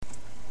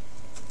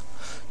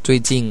最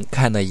近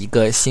看了一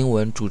个新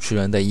闻主持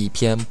人的一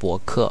篇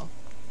博客，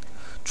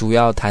主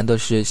要谈的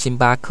是星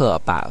巴克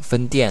把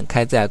分店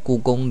开在故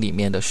宫里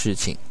面的事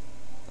情。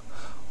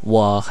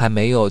我还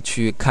没有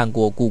去看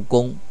过故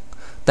宫，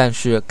但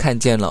是看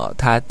见了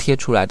他贴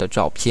出来的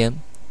照片，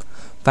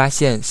发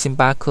现星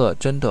巴克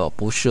真的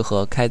不适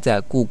合开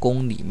在故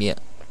宫里面。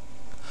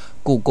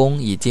故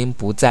宫已经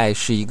不再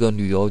是一个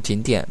旅游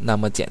景点那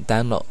么简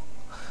单了，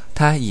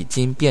它已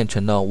经变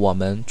成了我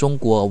们中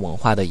国文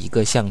化的一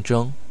个象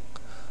征。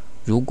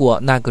如果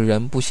那个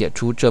人不写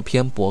出这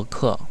篇博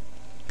客，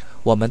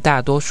我们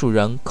大多数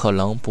人可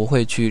能不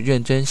会去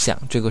认真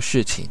想这个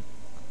事情。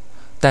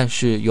但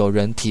是有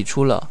人提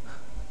出了，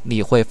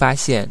你会发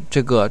现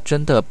这个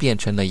真的变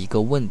成了一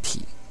个问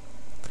题。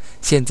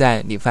现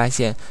在你发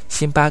现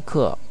星巴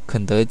克、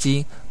肯德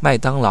基、麦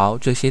当劳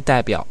这些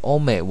代表欧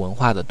美文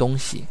化的东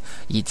西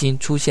已经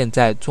出现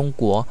在中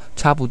国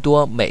差不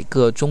多每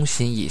个中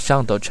型以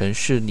上的城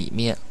市里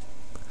面，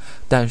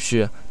但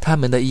是他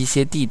们的一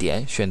些地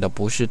点选得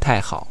不是太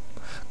好，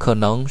可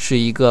能是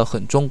一个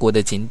很中国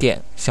的景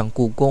点，像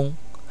故宫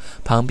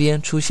旁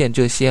边出现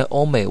这些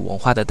欧美文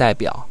化的代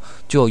表，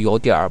就有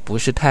点不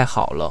是太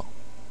好了。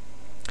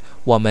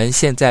我们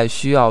现在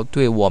需要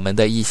对我们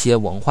的一些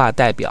文化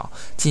代表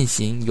进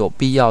行有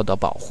必要的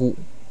保护。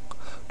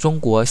中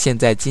国现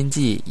在经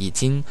济已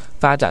经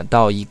发展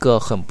到一个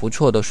很不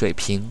错的水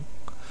平，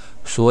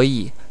所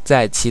以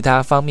在其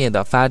他方面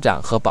的发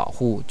展和保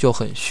护就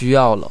很需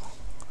要了。